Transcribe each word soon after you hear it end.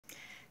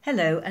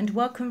Hello and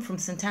welcome from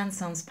St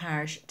Anselm's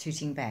Parish,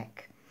 Tooting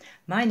Bec.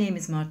 My name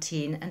is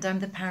Martine and I'm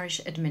the Parish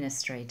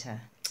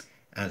Administrator.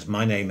 And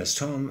my name is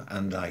Tom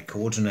and I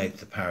coordinate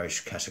the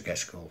parish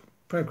catechetical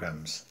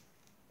programmes.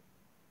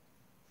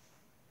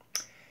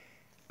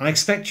 I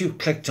expect you've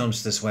clicked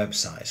onto this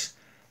website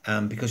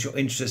because you're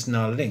interested in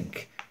our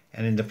link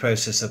and in the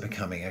process of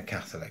becoming a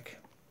Catholic.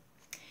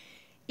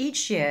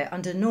 Each year,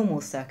 under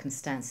normal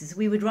circumstances,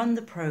 we would run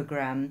the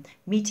programme,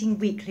 meeting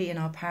weekly in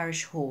our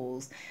parish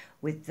halls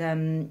with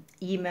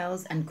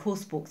emails and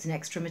course books and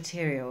extra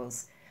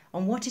materials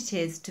on what it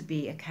is to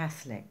be a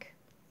Catholic.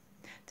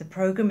 The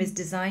programme is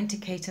designed to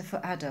cater for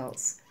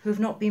adults who have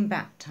not been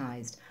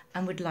baptised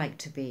and would like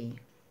to be.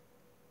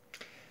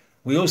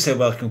 We also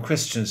welcome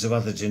Christians of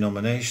other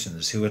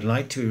denominations who would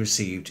like to be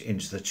received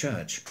into the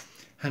Church,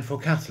 and for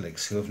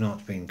Catholics who have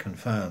not been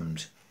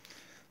confirmed.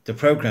 The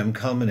programme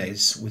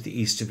culminates with the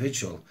Easter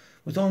Vigil,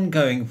 with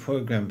ongoing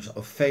programmes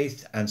of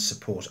faith and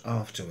support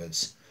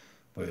afterwards.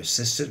 We're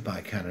assisted by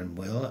Canon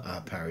Will,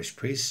 our parish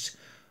priest,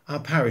 our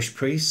parish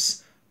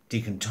priests,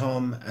 Deacon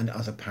Tom and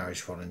other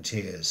parish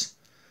volunteers.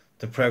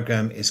 The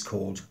programme is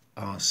called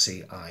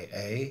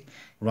RCIA,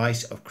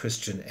 Rite of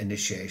Christian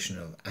Initiation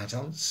of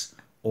Adults,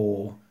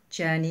 or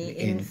Journey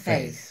in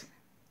Faith.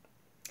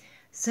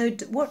 So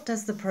what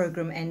does the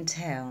programme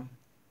entail?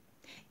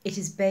 It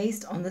is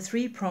based on the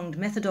three-pronged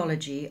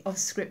methodology of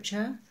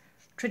scripture,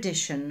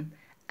 tradition,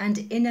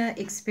 and inner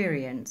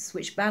experience,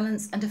 which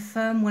balance and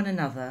affirm one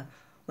another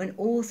when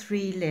all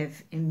three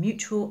live in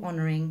mutual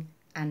honouring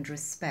and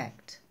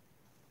respect.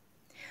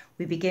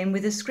 We begin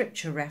with a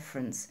scripture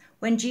reference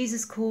when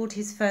Jesus called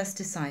his first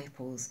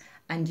disciples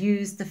and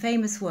used the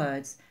famous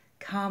words,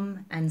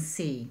 "Come and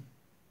see."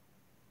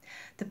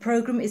 The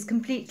programme is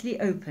completely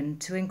open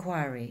to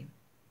inquiry.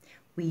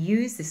 We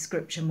use this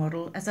scripture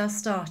model as our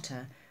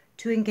starter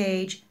to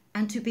engage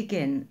and to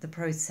begin the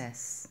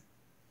process.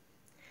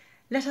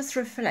 Let us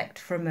reflect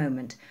for a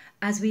moment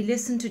as we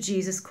listen to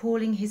Jesus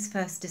calling his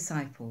first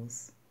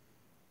disciples.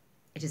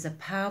 It is a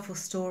powerful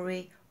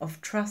story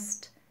of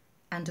trust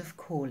and of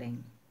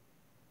calling.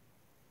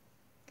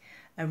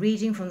 A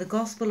reading from the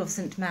Gospel of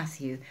St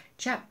Matthew,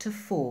 chapter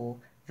 4,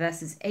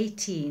 verses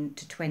 18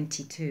 to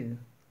 22.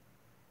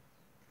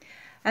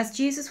 As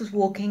Jesus was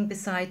walking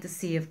beside the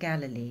Sea of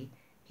Galilee,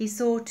 he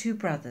saw two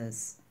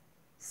brothers,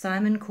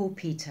 Simon called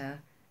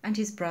Peter and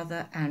his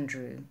brother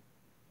Andrew.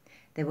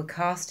 They were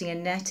casting a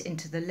net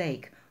into the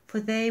lake, for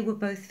they were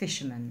both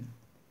fishermen.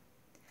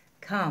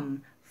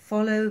 "Come,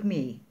 follow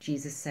me,"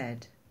 Jesus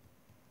said,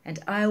 "and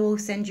I will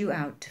send you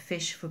out to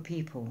fish for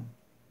people."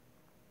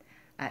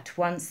 At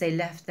once they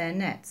left their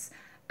nets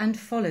and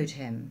followed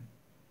him.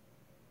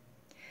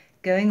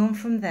 Going on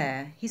from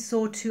there, he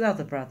saw two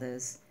other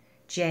brothers,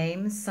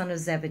 James, son of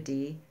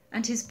Zebedee,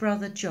 and his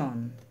brother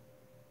John.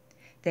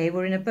 They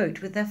were in a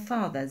boat with their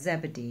father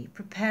Zebedee,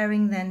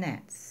 preparing their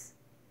nets.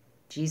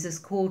 Jesus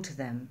called to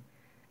them,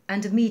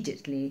 and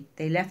immediately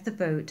they left the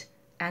boat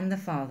and the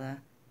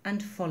father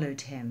and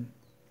followed him.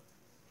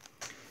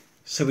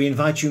 So we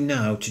invite you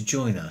now to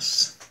join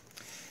us,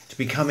 to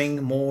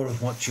becoming more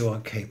of what you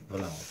are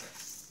capable of.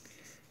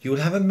 You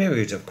will have a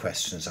myriad of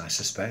questions, I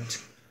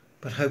suspect,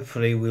 but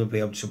hopefully we'll be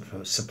able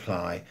to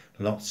supply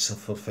lots of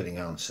fulfilling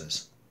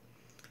answers.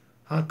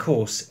 Our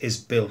course is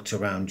built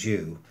around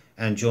you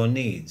and your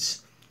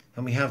needs,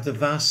 and we have the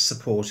vast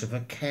support of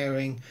a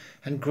caring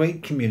and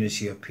great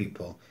community of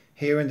people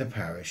here in the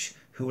parish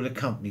who will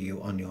accompany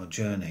you on your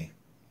journey.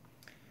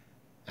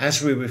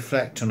 As we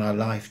reflect on our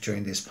life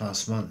during these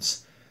past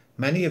months,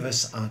 many of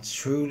us are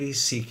truly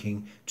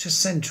seeking to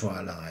centre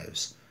our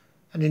lives,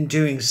 and in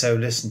doing so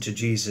listen to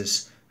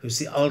Jesus, who's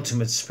the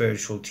ultimate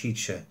spiritual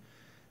teacher,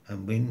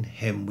 and in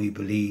him we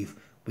believe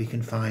we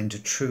can find a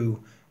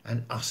true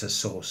and utter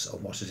source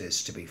of what it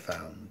is to be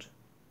found.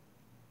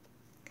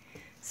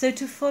 So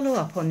to follow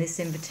up on this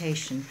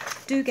invitation,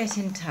 do get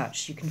in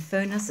touch. You can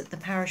phone us at the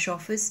parish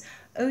office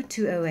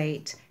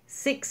 0208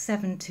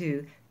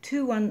 672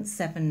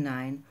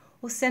 2179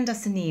 or send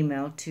us an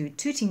email to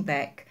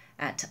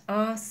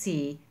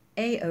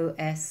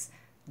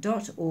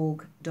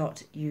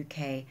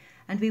tootingbeck@rcaos.org.uk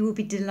and we will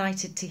be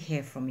delighted to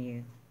hear from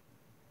you.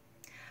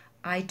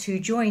 I too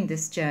joined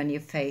this journey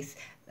of faith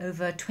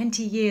over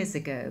 20 years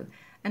ago,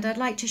 and I'd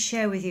like to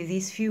share with you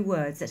these few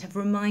words that have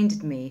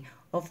reminded me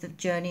of the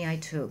journey I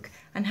took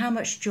and how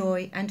much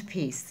joy and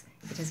peace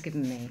it has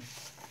given me.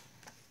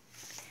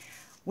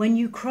 When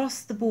you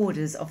cross the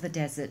borders of the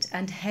desert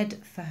and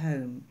head for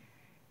home,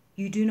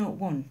 you do not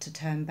want to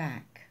turn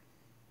back.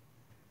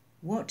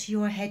 What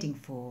you are heading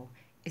for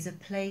is a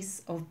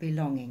place of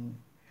belonging,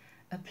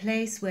 a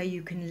place where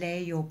you can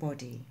lay your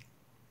body.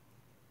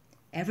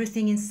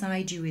 Everything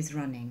inside you is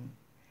running.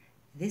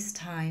 This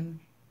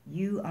time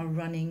you are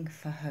running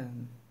for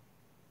home.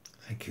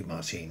 Thank you,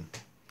 Martine.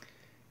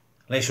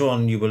 Later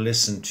on you will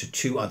listen to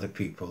two other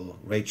people,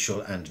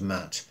 Rachel and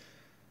Matt,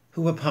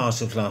 who were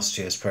part of last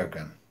year's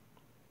programme.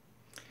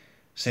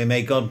 So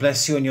may God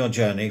bless you on your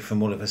journey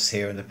from all of us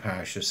here in the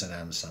parish of St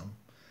Anselm.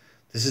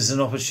 This is an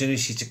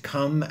opportunity to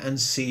come and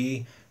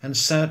see and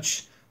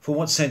search for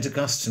what St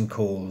Augustine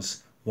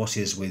calls what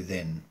is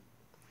within.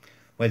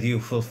 Whether you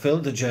fulfill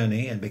the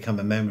journey and become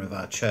a member of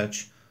our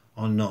church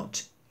or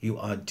not, you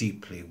are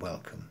deeply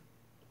welcome.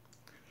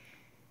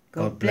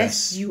 God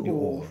bless you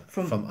all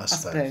from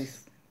us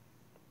both.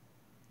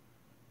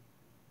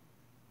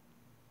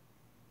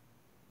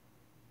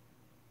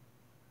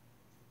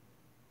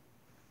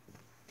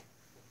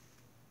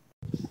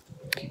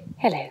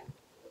 Hello,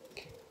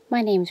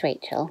 my name's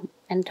Rachel,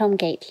 and Tom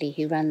Gately,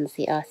 who runs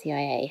the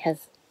RCIA,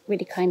 has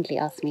really kindly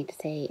asked me to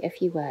say a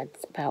few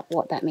words about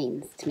what that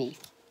means to me.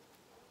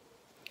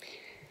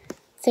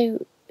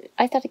 So,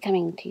 I started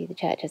coming to the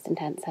Church of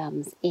St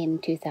Anselm's in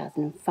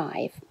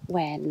 2005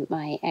 when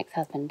my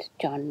ex-husband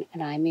John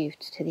and I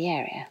moved to the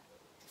area.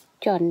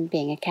 John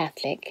being a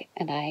Catholic,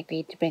 and I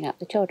agreed to bring up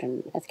the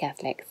children as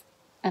Catholics,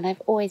 and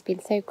I've always been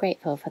so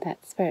grateful for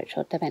that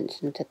spiritual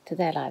dimension to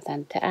their lives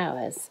and to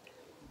ours.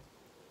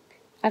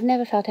 I've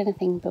never felt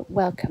anything but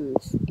welcomed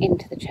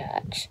into the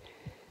church,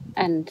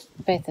 and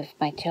both of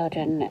our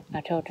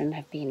children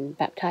have been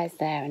baptised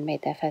there and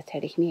made their first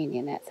Holy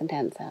Communion at St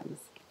Anselm's.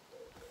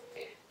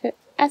 So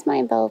as my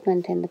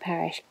involvement in the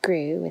parish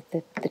grew with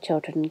the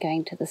children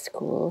going to the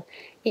school,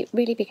 it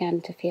really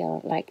began to feel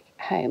like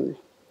home,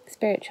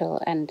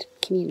 spiritual and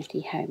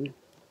community home.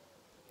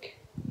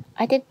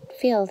 I did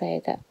feel,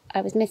 though, that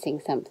I was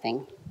missing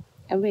something.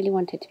 I really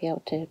wanted to be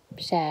able to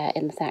share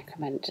in the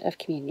sacrament of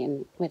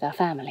communion with our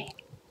family.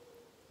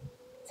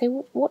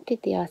 So what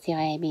did the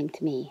RCIA mean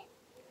to me?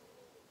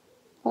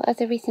 Well, as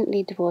a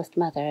recently divorced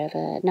mother of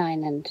a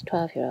 9 and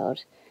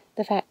 12-year-old,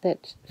 the fact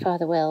that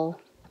Father Will,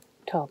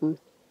 Tom,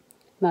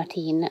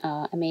 Martine,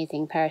 our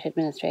amazing parish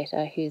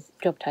administrator, whose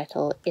job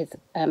title is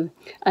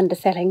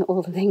underselling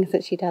all the things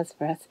that she does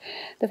for us,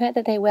 the fact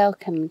that they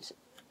welcomed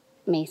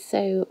me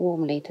so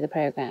warmly to the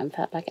programme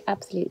felt like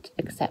absolute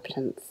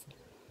acceptance.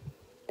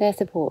 Their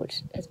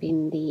support has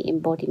been the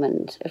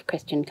embodiment of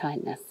Christian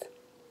kindness.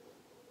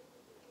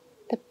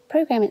 The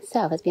programme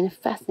itself has been a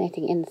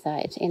fascinating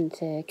insight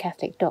into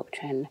Catholic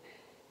doctrine.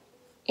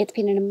 It's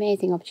been an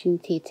amazing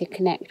opportunity to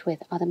connect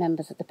with other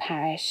members of the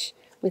parish,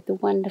 with the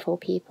wonderful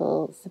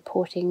people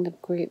supporting the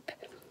group,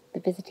 the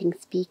visiting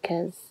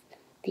speakers,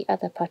 the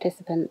other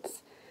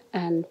participants,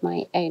 and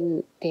my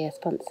own dear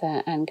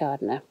sponsor and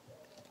gardener.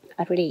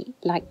 I'd really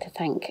like to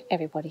thank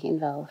everybody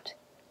involved.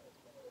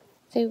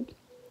 So,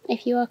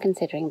 if you are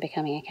considering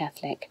becoming a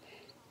Catholic,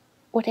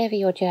 whatever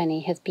your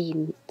journey has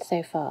been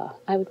so far,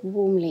 I would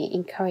warmly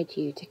encourage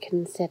you to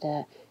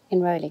consider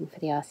enrolling for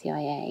the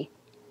RCIA.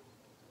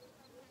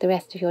 The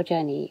rest of your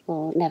journey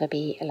will never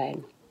be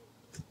alone.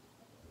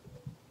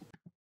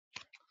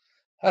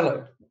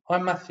 Hello,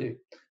 I'm Matthew,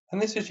 and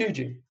this is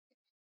Eugene,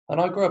 and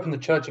I grew up in the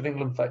Church of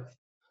England faith.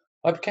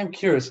 I became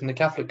curious in the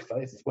Catholic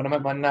faith when I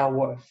met my now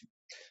wife,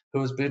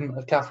 who has been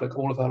a Catholic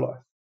all of her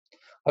life.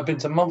 I've been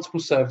to multiple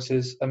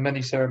services and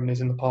many ceremonies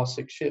in the past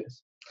 6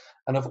 years,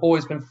 and I've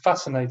always been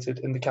fascinated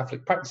in the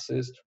Catholic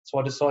practices, so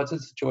I decided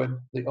to join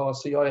the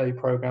RCIA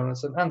programme at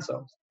St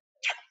Anselm's.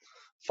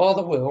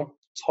 Father Will,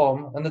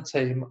 Tom, and the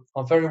team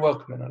are very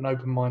welcoming and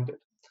open-minded,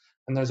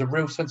 and there's a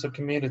real sense of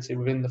community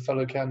within the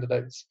fellow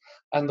candidates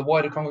and the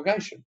wider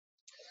congregation.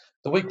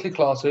 The weekly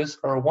classes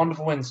are a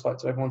wonderful insight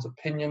to everyone's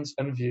opinions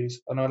and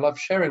views, and I love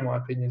sharing my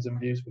opinions and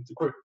views with the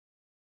group.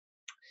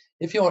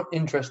 If you are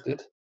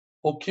interested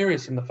or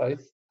curious in the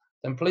faith,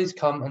 then please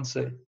come and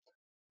see.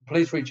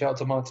 Please reach out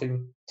to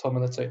Martin, Tom,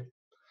 and the team.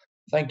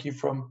 Thank you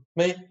from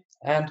me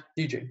and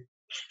Eugene.